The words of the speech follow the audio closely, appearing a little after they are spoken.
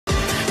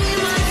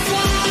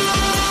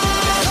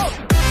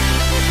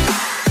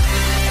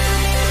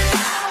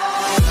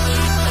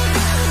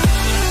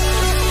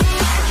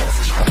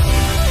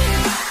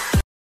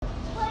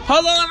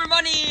Hello,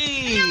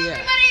 everybody!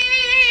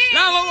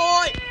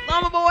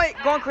 Llama boy,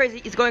 going crazy.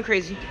 He's going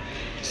crazy.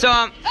 So,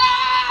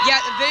 yeah,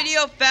 the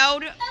video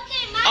failed.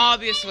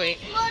 Obviously.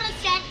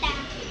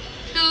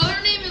 No,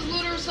 her name is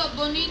Little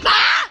Bonita.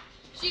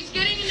 She's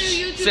getting a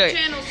new YouTube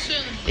channel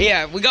soon.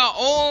 Yeah, we got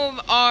all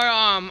of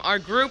our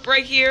group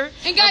right here.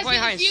 And guys,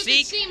 if you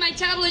can see, my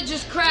tablet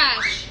just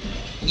crashed.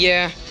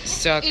 Yeah,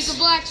 sucks. It's a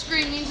black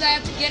screen, means I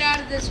have to get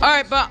out of this.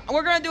 Alright, but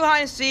we're gonna do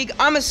hide and seek.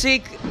 I'm a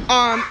seek.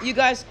 You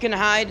guys can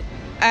hide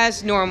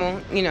as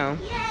normal, you know.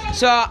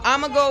 So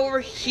I'm gonna go over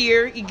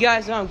here. You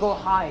guys go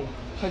hide.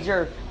 Cause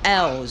you're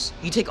L's.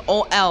 You take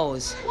all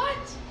L's. What?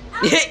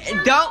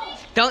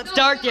 Don't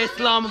start this,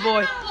 Llama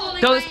boy.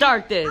 Don't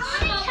start this.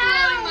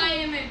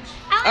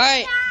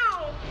 Alright.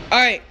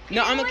 Alright.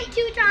 No, I'm gonna.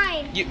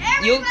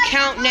 You'll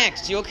count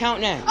next. You'll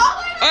count next.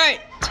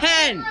 Alright.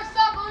 10,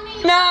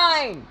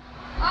 9,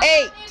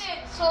 8,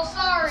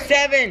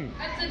 7,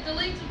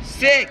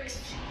 6,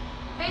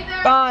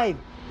 5,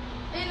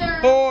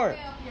 4,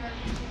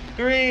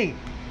 3,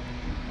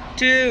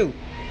 2,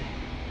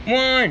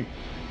 1.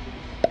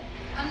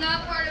 I'm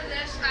not part of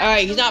this.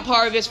 Alright, he's not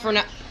part of this for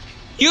now.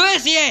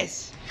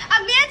 Yes! A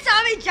man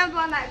saw me jump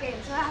on that game,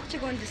 so I have to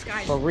go in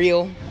disguise. For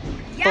real?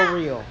 Yeah. For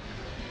real.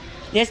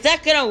 It's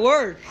not gonna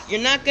work.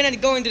 You're not gonna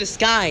go into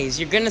disguise.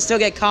 You're gonna still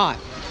get caught.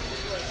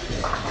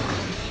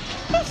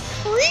 What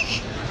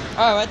freak?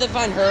 Alright, we have to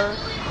find her.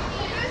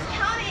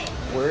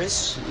 Where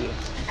is she?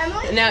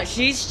 Emily? Now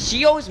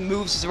she always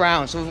moves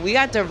around, so we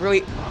got to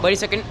really wait a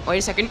second.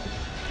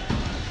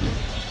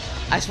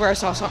 I swear I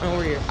saw something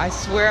over here. I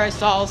swear I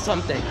saw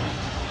something.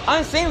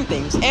 I'm seeing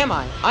things, am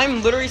I?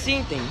 I'm literally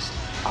seeing things.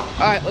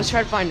 Alright, let's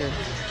try to find her.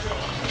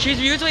 She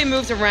usually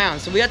moves around,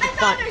 so we have to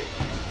find her.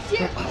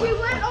 We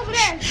went over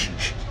there.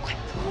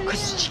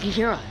 Because she can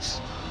hear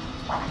us.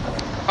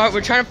 Alright,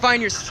 we're trying to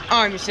find your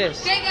arm, your sis.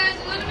 Okay guys,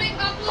 I'm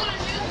gonna upload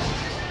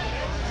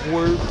a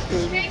new.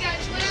 Okay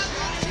guys, I'm gonna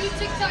upload a new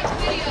TikTok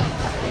video.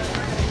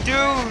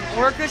 Dude,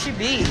 where could she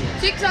be?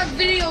 TikTok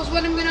video is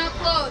what I'm gonna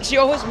upload. She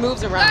always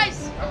moves around. Guys.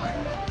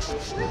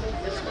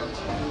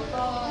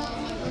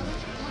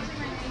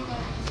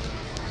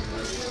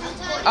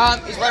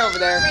 He's right over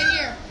there. Right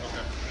here.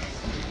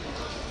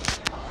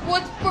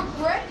 What's for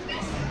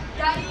breakfast?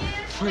 Daddy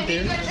is. Right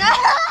there.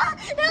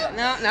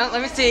 No,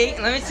 let me see.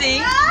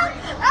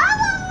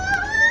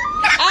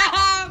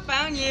 Ah,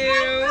 found you.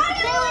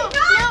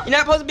 You're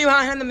not supposed to be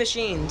behind the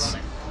machines.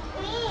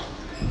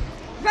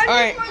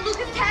 Alright.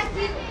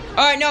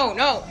 Alright, no. I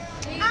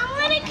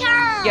want to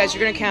count. Yes,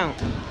 you're gonna count.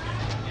 Guys,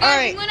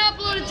 Alright. I'm gonna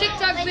upload a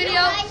TikTok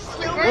video.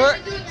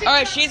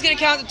 Alright, she's gonna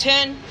count to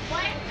 10.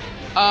 Wait.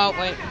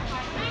 Alright.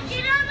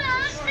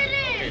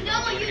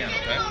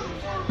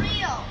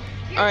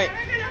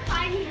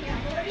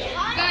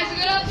 Guys, I'm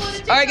gonna upload a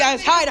TikTok Alright, guys,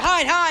 video.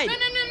 hide.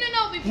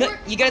 No. No,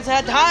 you guys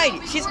have to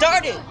hide. She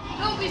started.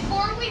 No,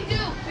 before we do.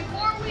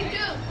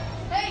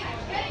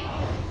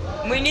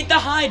 Hey. We need to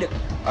hide.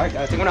 Alright,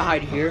 guys, I'm gonna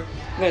hide here.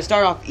 I'm gonna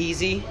start off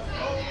easy.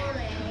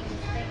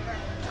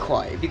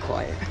 Be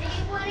quiet.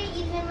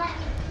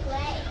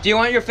 Do you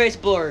want your face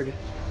blurred? Do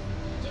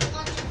you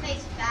want your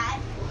face fat?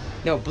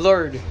 No,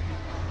 blurred.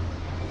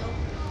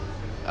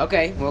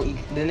 Okay, well,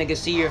 then they can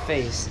see your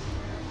face.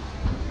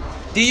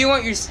 Do you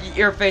want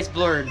your face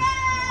blurred?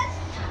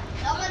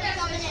 Nobody's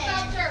coming in.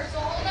 Stopped her, so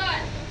hold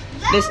on.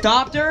 They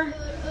stopped her?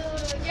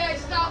 Yeah, I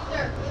stopped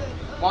her.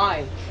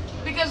 Why?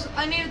 Because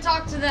I need to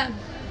talk to them.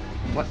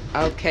 What?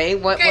 Okay,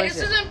 what Okay, was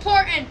this it? is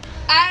important.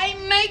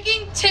 I'm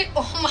making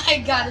oh my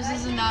god, this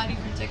is not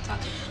even TikTok.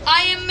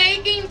 I am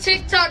making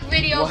TikTok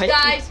videos, What?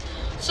 guys.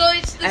 So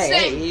it's the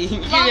same. Hey, you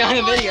keep me on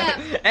the video.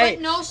 Hey,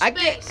 but no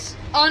space.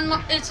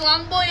 It's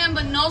Llama Boy M,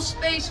 but no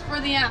space for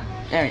the M.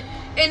 Alright.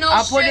 And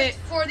no shift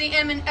for the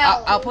M and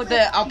L. I'll put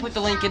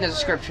the link in the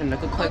description.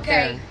 Look, click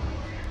Okay.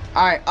 there.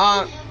 Alright,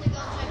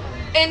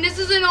 And this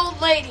is an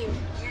old lady.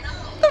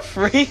 the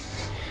freak?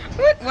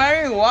 Why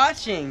are you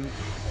watching?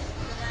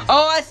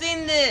 Oh, I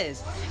seen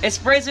this. It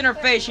sprays in her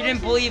face. She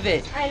didn't believe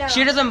it. I know.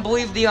 She doesn't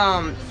believe the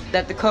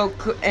that the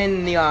Coke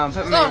and the Oh,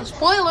 peppermint.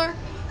 spoiler.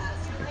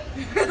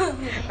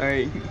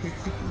 Alright.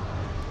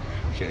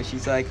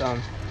 She's like Put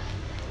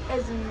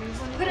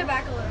it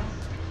back a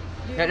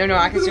little. No,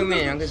 I can zoom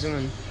in.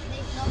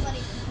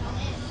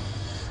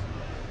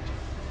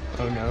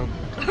 Oh no.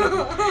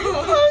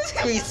 What's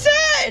gonna be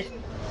sad?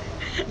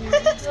 Here we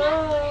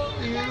go.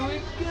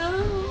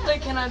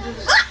 Wait, can I do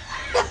this?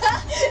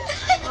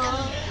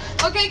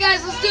 Okay,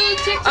 guys, let's do a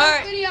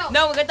TikTok video.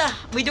 No,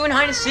 we doing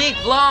hide and seek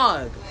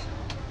vlog.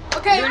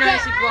 Okay, doing hide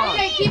and seek vlog.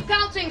 Okay, keep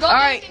counting. Go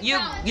Alright, back and you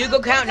count. go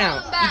count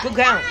now. You go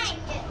count.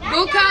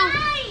 Go count.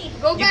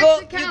 Go back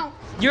to count.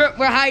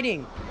 We're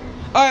hiding.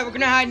 Alright, we're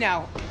gonna hide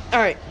now.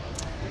 Alright.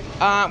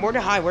 Where to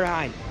hide?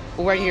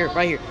 Oh, right here.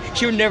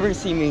 She would never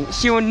see me.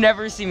 This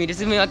is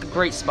gonna be like a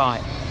great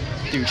spot.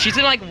 Dude, she's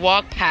gonna like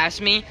walk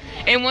past me,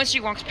 and once she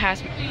walks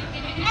past me.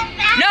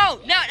 No,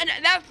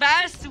 not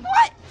fast.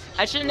 What?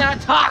 I should not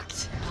have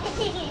talked.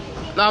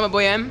 Llama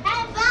Boy M.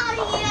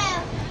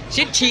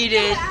 She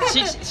cheated.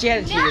 She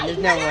hadn't cheated. There's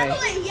no way.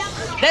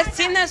 That's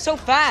so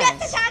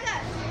fast.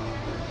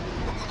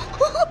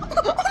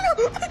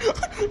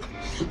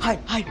 Hide,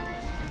 hide.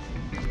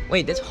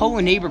 Wait, this whole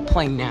neighbor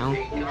playing now.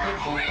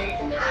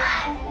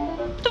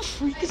 What the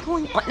freak is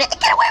going on?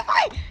 Get away from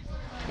me!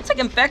 It's like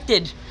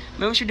infected.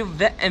 Maybe we should do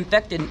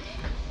infected.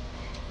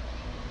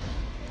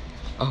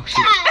 Oh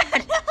shit.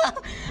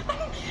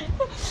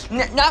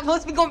 Not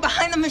supposed to be going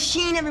behind the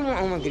machine, everyone.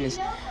 Oh my goodness.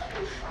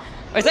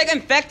 It's like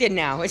infected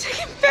now. It's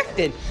like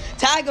infected.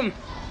 Tag him.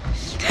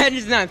 That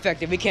is not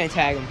infected. We can't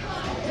tag him.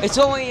 It's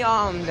only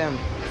them.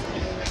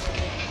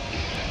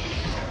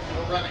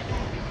 We're running.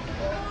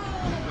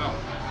 No.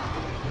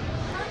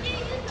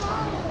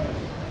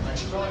 I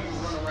saw you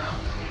run around.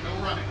 No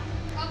running.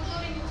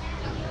 Uploading to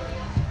TikTok.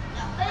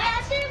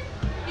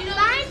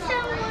 Find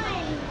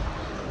someone.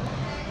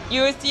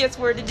 USDS,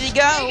 where did he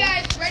go? Hey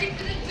guys, ready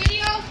for this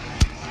video?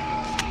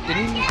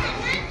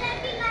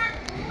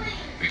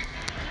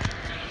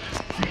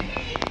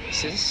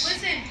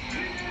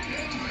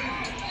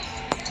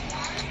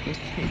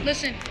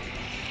 Listen.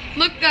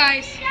 Look,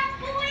 guys.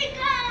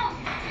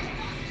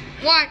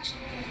 Watch.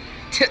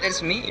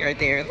 That's me right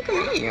there. Look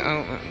at me.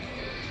 Oh,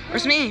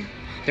 where's me?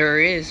 There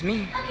is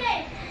me.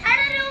 Okay, I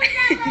don't know what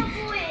that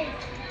logo is.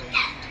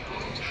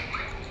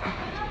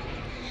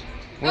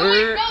 No,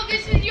 wait, no,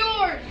 this is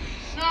yours.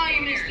 No,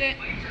 you missed it.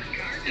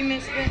 You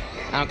missed it.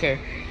 I don't care.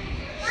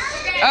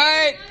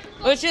 Alright,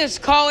 let's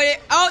just call it.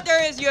 Oh,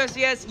 there is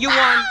USDS. You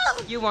won.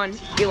 You won.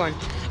 You won.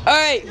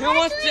 Alright, who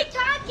wants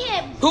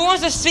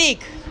to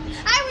speak?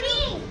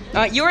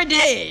 You already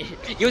did.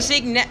 You'll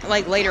seek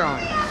like later on.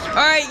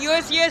 Alright,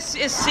 USDS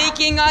is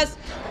seeking us.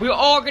 We're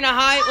all gonna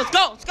hide. Let's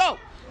go. Let's go.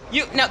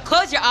 You now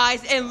close your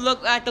eyes and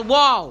look at the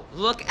wall.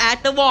 Look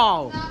at the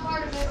wall. Not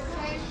part of it,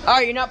 okay?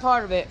 Alright, you're not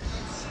part of it.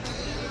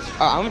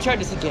 Alright, I'm gonna try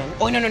this again.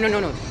 Oh no.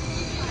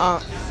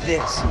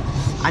 This.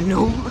 I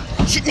know.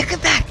 Shit, Nick,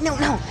 get back. No.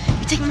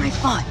 You're taking my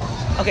spot.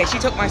 Okay, she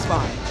took my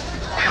spot.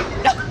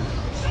 No.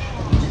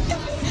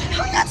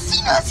 How you not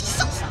seen us? He's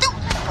so stupid.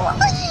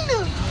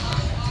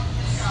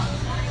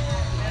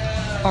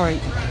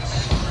 Alright.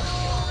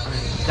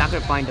 He's not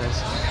gonna find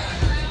us.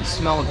 The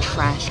smell of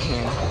trash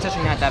can. It's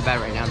actually not that bad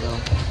right now, though.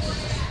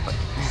 But...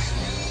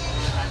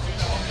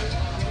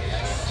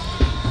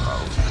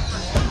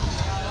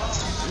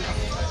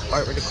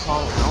 Alright, we're gonna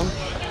crawl around.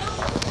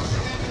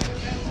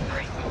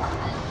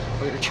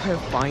 We're gonna try to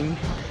find.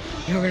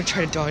 We're gonna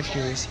try to dodge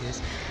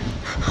Ulysses.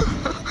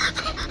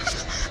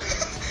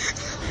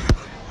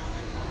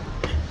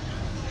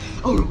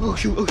 Oh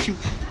shoot!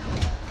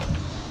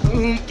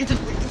 Get the.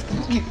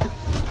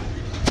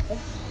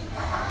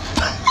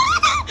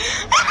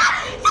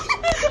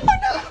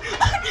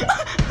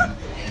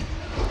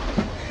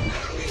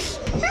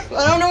 I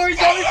don't know where he's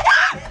going.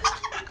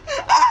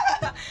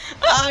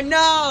 Oh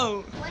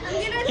no!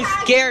 He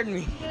scared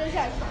me.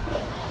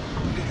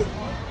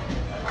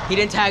 He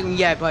didn't tag me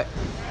yet, but.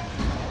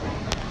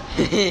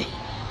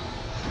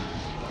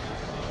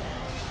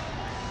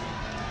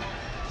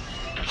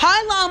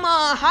 Hi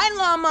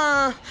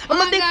Llama! I'm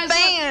a big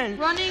fan.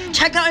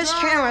 Check out his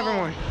channel,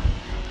 everyone.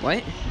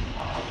 What?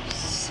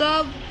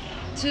 Sub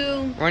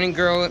to Running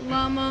Girl.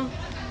 Llama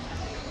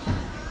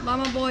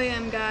Boy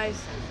M,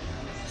 guys.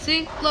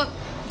 See, look,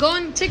 go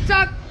on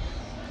TikTok.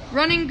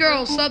 Running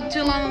Girl sub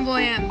to Llama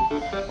Boy M.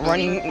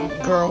 Running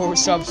Girl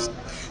sub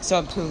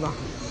to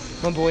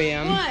Llama Boy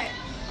M. What?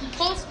 I'm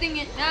posting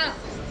it now.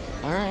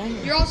 All right.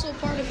 You're also a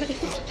part of it.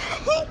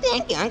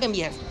 Thank you. I'm gonna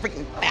be a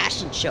freaking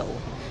fashion show.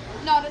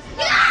 No, that's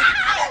not.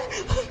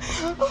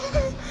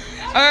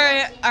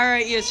 All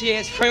right.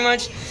 Yes. Pretty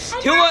much.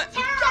 Who what?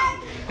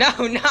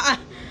 No, not.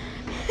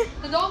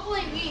 Don't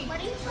blame me. What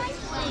do you guys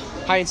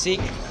play? Hide and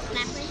seek.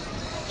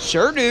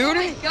 Sure,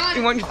 dude. God.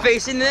 You want your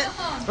face in it?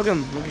 Look at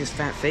him. Look at his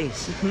fat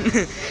face.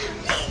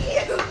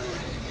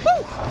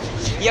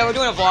 Yeah, we're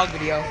doing a vlog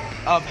video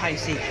of hide and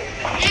seek.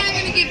 And I'm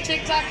gonna give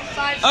TikTok a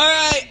 5. All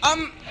right.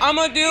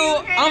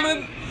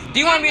 Do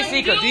you want to be a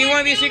seeker? Do you want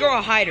to be a seeker or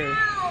a hider?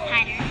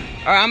 Hider.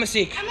 All right, I'm a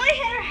seek. I'm gonna hit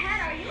her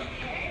head. Are you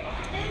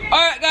okay? All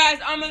right, guys,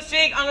 I'm a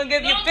seek. I'm gonna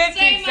give you Don't 15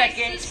 say my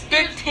seconds.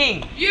 sister.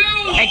 15. You.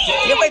 Hey,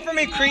 get away from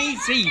me,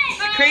 crazy.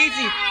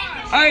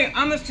 All right,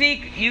 I'm a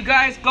seek. You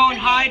guys go and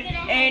hide.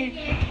 And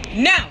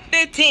now,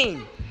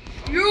 15,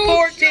 You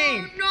 14,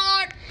 shall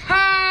not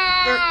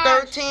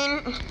pass.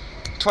 13,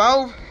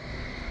 12,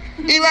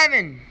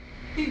 11,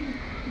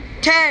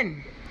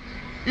 10,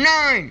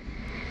 9,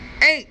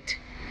 8,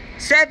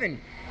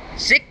 7,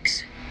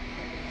 6,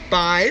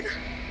 5,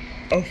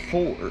 a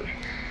 4,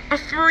 a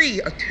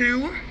 3, a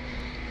 2,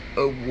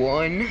 a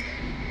 1.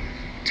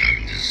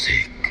 Time to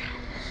seek.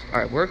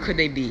 Alright, where could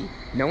they be?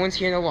 No one's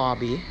here in the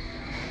lobby.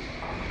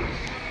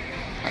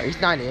 Alright, he's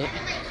not it.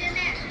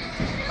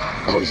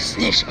 Oh, he's a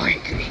snitch.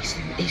 Alright, good. He's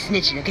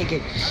snitching. Okay,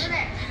 good.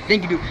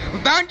 Thank you, dude.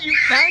 Found you.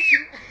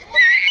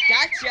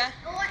 Gotcha.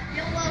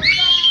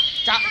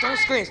 Stop, don't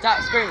scream. Stop.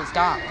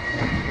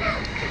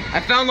 I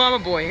found Llama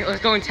Boy.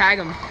 Let's go and tag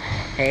him.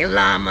 Hey,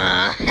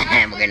 Llama.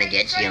 We're gonna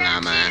get you,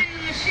 Llama.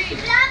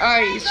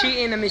 Alright, he's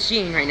cheating the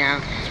machine right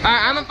now.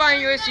 Alright, I'm gonna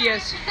find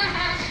USDS.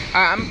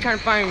 Alright, I'm trying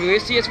to find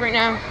USDS right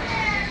now.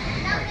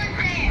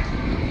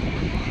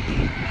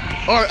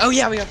 Oh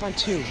yeah, we gotta find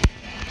 2.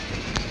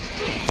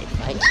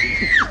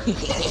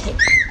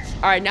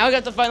 All right, now we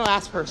got to find the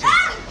last person.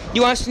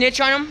 You want to snitch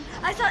on him?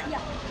 I thought,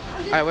 yeah.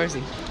 All right, where is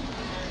he?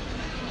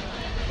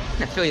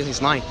 I feel like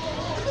he's lying.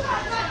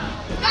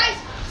 Guys,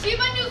 see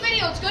my new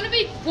video. It's gonna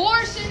be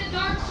Force in the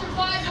Dark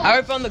Survival. I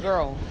already found the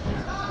girl.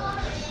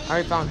 I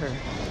already found her.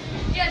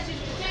 Yes, it's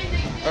the same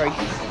thing. All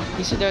right,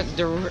 he said that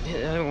the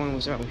other one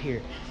was out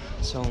here.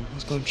 So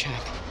let's go and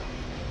check.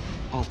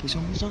 Oh, he's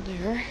almost not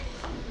there.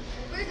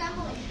 Where's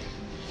Emily?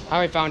 I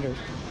already found her.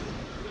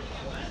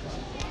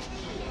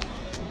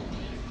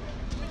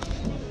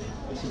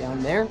 Is he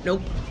down there?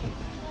 Nope.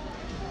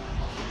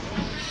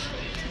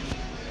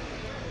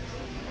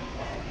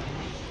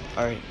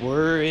 All right,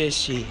 where is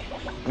she?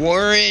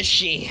 Where is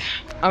she?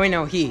 Oh, wait,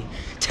 no, he.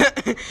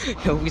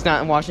 No, he's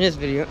not watching this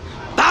video.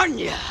 Found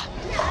ya!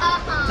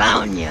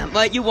 Found ya!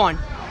 But you won.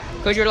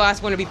 Because you're the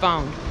last one to be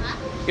found.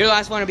 You're the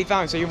last one to be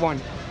found, so you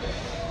won.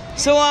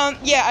 So,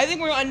 yeah, I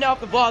think we're gonna end off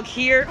the vlog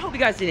here. Hope you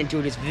guys did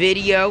enjoy this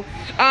video.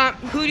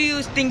 Who do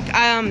you think,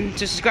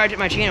 to subscribe to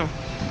my channel?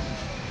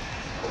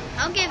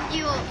 I'll give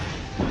you a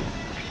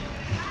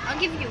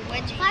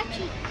wedgie.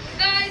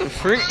 Guys,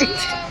 Fruit.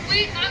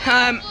 wait, I'm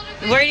gonna upload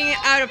a video. Rating it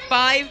out of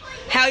 5,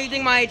 how do you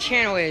think my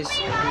channel is?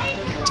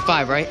 It's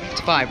 5, right? It's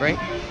 5, right?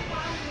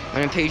 I'm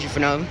gonna page you for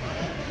now.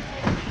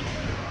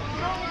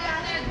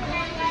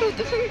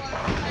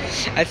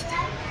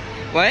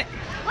 What?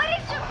 What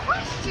is your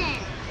question?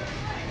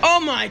 Oh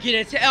my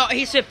goodness. Oh,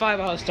 he said 5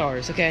 out of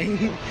stars, okay?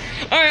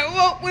 Alright,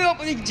 well, we hope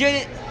you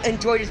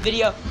enjoyed this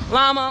video.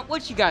 Llama,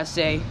 what you guys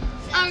say?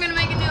 I'm gonna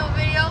make a new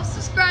video.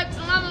 Subscribe to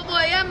Llama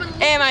Boy M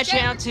And my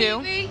channel, too.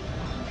 TV.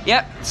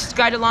 Yep,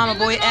 subscribe to Llama And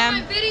Boy look at all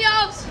M. my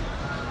videos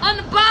on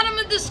the bottom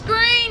of the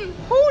screen.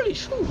 Holy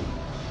shoot.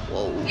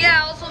 Whoa.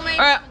 Yeah, also made.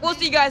 Alright, we'll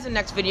see you guys in the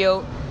next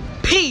video.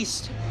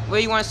 Peace. What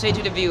do you want to say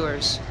to the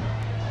viewers?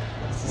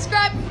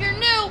 Subscribe if you're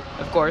new.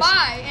 Of course.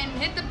 Bye, and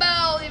hit the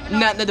bell. Even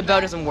No, the bell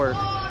doesn't work.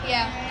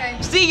 Yeah.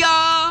 Okay. See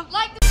y'all.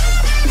 Like the